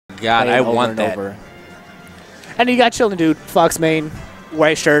god, I want that. Over. And you got Chillindude, Fox main,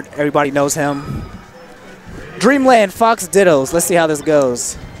 white shirt. Everybody knows him. Dreamland, Fox Dittos. Let's see how this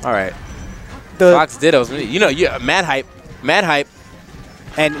goes. All right. Fox Dittos. You know, mad hype. Mad hype.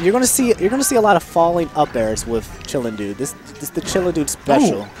 And you're gonna see a lot of falling up airs with Chillindude. This is the Chillindude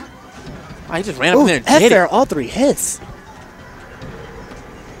special. Oh, he just ran up there and did it. All 3 hits.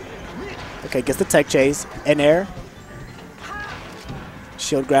 Okay, gets the tech chase. In air.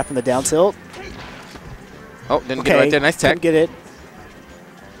 Shield grab from the down tilt. Oh, didn't get it right there. Nice tech. Didn't get it.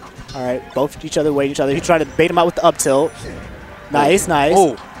 All right, both each other, waiting each other. He's trying to bait him out with the up tilt. Nice, nice.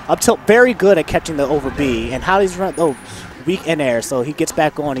 Oh. Up tilt, very good at catching the over B. And how he's run, weak in air, so he gets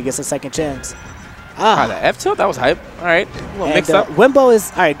back on. He gets a second chance. The F tilt, that was hype. All right, mix up. Wenbo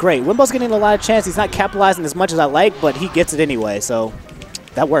is, all right, great. Wenbo's getting a lot of chance. He's not capitalizing as much as I like, but he gets it anyway, so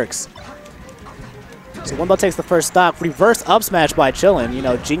that works. So Wenbo takes the first stock. Reverse up smash by Chillin. You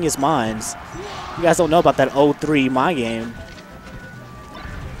know, genius minds. You guys don't know about that 0-3 mind game.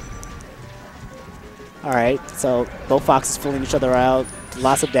 All right, so both Foxes fooling each other out.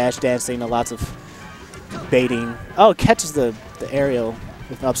 Lots of dash dancing, lots of baiting. Oh, catches the aerial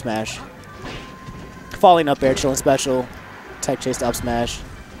with an up smash. Falling up air, Chillin special. Tech chase to up smash.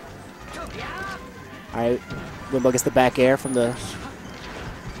 All right, Wenbo gets the back air from the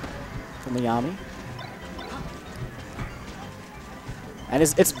Yami. And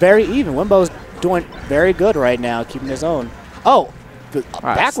it's very even. Wenbo's doing very good right now, keeping his own. Oh, the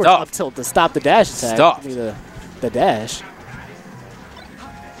backwards up tilt to stop the dash attack. Give me the dash.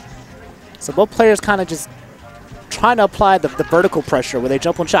 So both players kind of just trying to apply the vertical pressure where they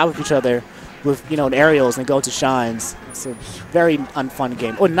jump on shot with each other with, you know, aerials and go into shines. It's a very unfun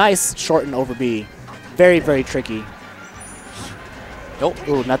game. Oh, nice short and over B. Very, very tricky. Nope.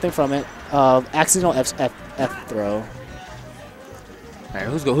 Ooh, nothing from it. Accidental F throw. All right,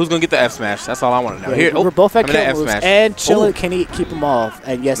 who's gonna get the F smash? That's all I want to know. Here, we're both at kill moves, and Chillin can he keep him off?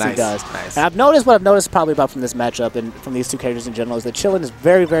 And yes, he does. Nice. And what I've noticed probably about from this matchup and from these two characters in general is that Chillin is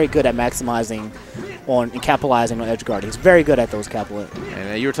very, very good at maximizing on and capitalizing on edge guard. He's very good at those capital.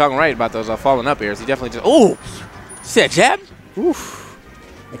 And you were talking right about those falling up airs. He definitely just see that jab? Oof.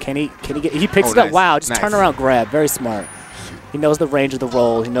 And can he get? He picks it up. Wow, just turn around grab. Very smart. He knows the range of the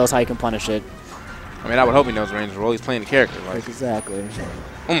roll. He knows how he can punish it. I mean, I would hope he knows the range of the roll. He's playing the character. Like. Exactly.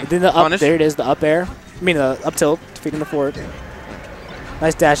 Then the up, there it is, the up air. I mean, the up tilt, defeating the forward.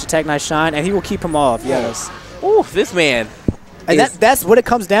 Nice dash attack, nice shine, and he will keep him off. Yes. Ooh, this man. And that's what it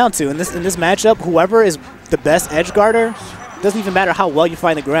comes down to in this matchup. Whoever is the best edge guarder, doesn't even matter how well you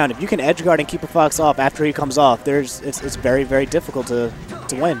find the ground. If you can edge guard and keep a Fox off after he comes off, it's very, very difficult to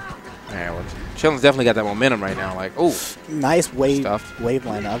win. Yeah, well, Chillin's definitely got that momentum right now. Like, ooh, nice wave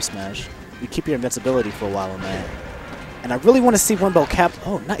line up smash. You keep your invincibility for a while on that. And I really want to see Wenbo cap.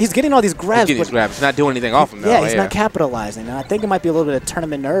 Oh, he's getting all these grabs. He's getting these grabs. He's not doing anything off him, though. Yeah, he's not capitalizing. And I think it might be a little bit of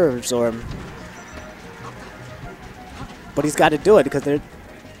tournament nerves, or. But he's got to do it because they're.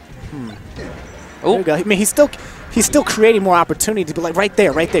 There you go. I mean, he's still creating more opportunity to be like right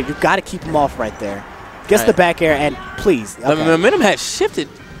there. You've got to keep him off right there. Gets the back air and please. Okay. The momentum has shifted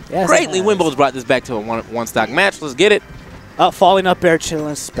greatly. Wenbo's brought this back to a one stock match. Let's get it. Falling up air,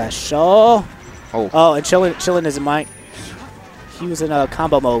 Chillin special. Oh, and Chillin is in my. He was in a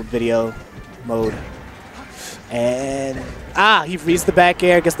combo mode. And he reads the back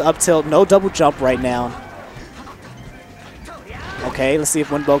air, gets the up tilt. No double jump right now. Okay, let's see if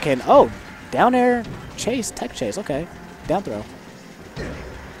Wenbo can. Oh, down air chase, tech chase. Okay, down throw.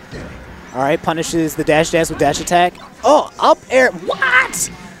 All right, punishes the dash dance with dash attack. Oh, up air.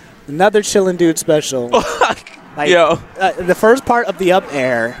 What? Another Chillindude special. Like, the first part of the up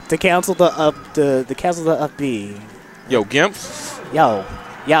air to cancel the up B. Yo, Gimp. Yo,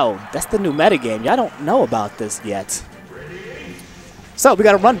 that's the new meta game. Y'all don't know about this yet. So we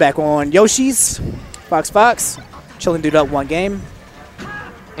got a run back on Yoshi's. Fox. Chillindude up 1 game.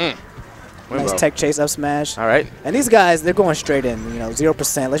 Nice tech chase up smash. All right. And these guys, they're going straight in. You know,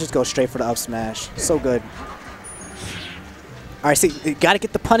 0%. Let's just go straight for the up smash. So good. All right, see, you got to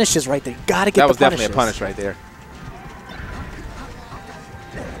get the punishes right there. You got to get the punishes. That was definitely a punish right there.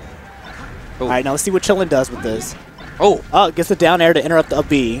 All right, now let's see what Chillin does with this. Gets the down air to interrupt the up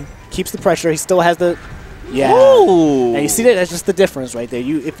B. Keeps the pressure. He still has the... Yeah. Ooh. And you see that? That's just the difference right there.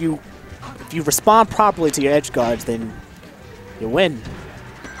 If you respond properly to your edge guards, then you win.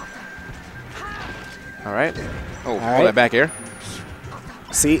 All right. All right. That back air.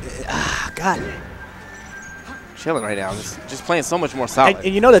 See? God. Chillin right now, just playing so much more solid.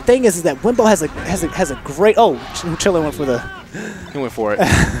 And you know the thing is that Wenbo has a great. Oh, Chillin went for the. He went for it.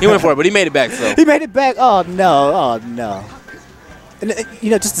 He went for it, but he made it back. So he made it back. Oh no! Oh no! And,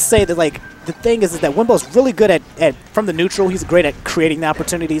 just to say that, like, the thing is that Wenbo's really good at from the neutral. He's great at creating the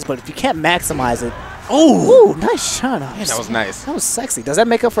opportunities, but if you can't maximize it. Ooh, nice shot. Man, that was nice. That was sexy. Does that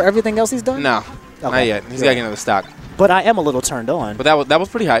make up for everything else he's done? No, not yet. He's got to get another stock. But I am a little turned on. But that was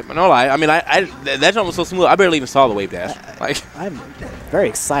pretty hype. No lie. I mean, that jump was so smooth. I barely even saw the wave dash. Like, I'm very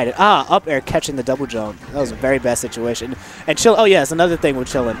excited. Up air catching the double jump. That was a very bad situation. And Chill. Oh yes, another thing with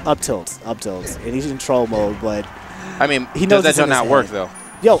Chillin. Up tilts. And he's in troll mode, but I mean, he knows that jump not work though.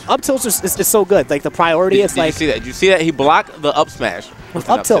 Yo, up tilts is so good. Like the priority, did you see that? Did you see that he blocked the up smash with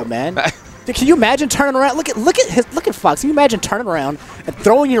up tilt, man? Can you imagine turning around? Look at Fox. Can you imagine turning around and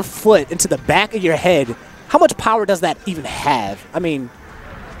throwing your foot into the back of your head? How much power does that even have? I mean,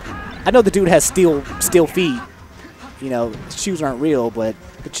 I know the dude has steel feet. His shoes aren't real, but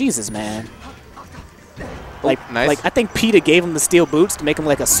Jesus, man. Like, nice. Like I think PETA gave him the steel boots to make him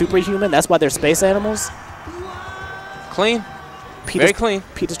like a superhuman. That's why they're space animals. Clean. Very clean.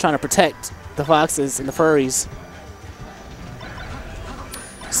 PETA's trying to protect the foxes and the furries.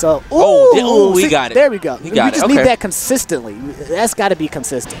 So, we got it. There we go. We just need okay. that consistently. That's got to be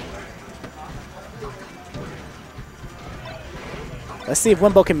consistent. Let's see if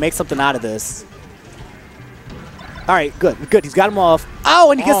Wenbo can make something out of this. All right, good. He's got him off.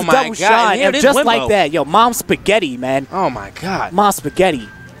 Oh, and he gets a double shot. And just Wenbo. Like that. Yo, mom spaghetti, man. Oh, my God. Mom spaghetti.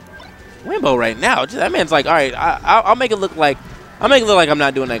 Wenbo right now. That man's like, all right, I'll make it look like I'm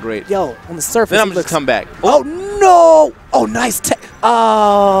not doing that great. Yo, on the surface, then I'm just come back. Oh, no. Oh, nice tech. Oh,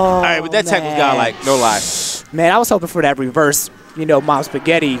 all right, but that tech was godlike. No lie. Man, I was hoping for that reverse. Mom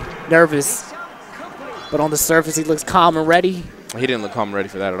spaghetti, nervous. But on the surface, he looks calm and ready. He didn't look calm and ready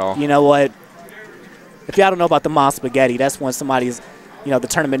for that at all. You know what? If y'all don't know about the mom spaghetti, that's when somebody's, the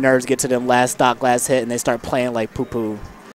tournament nerves get to them last stock, last hit, and they start playing like poo-poo.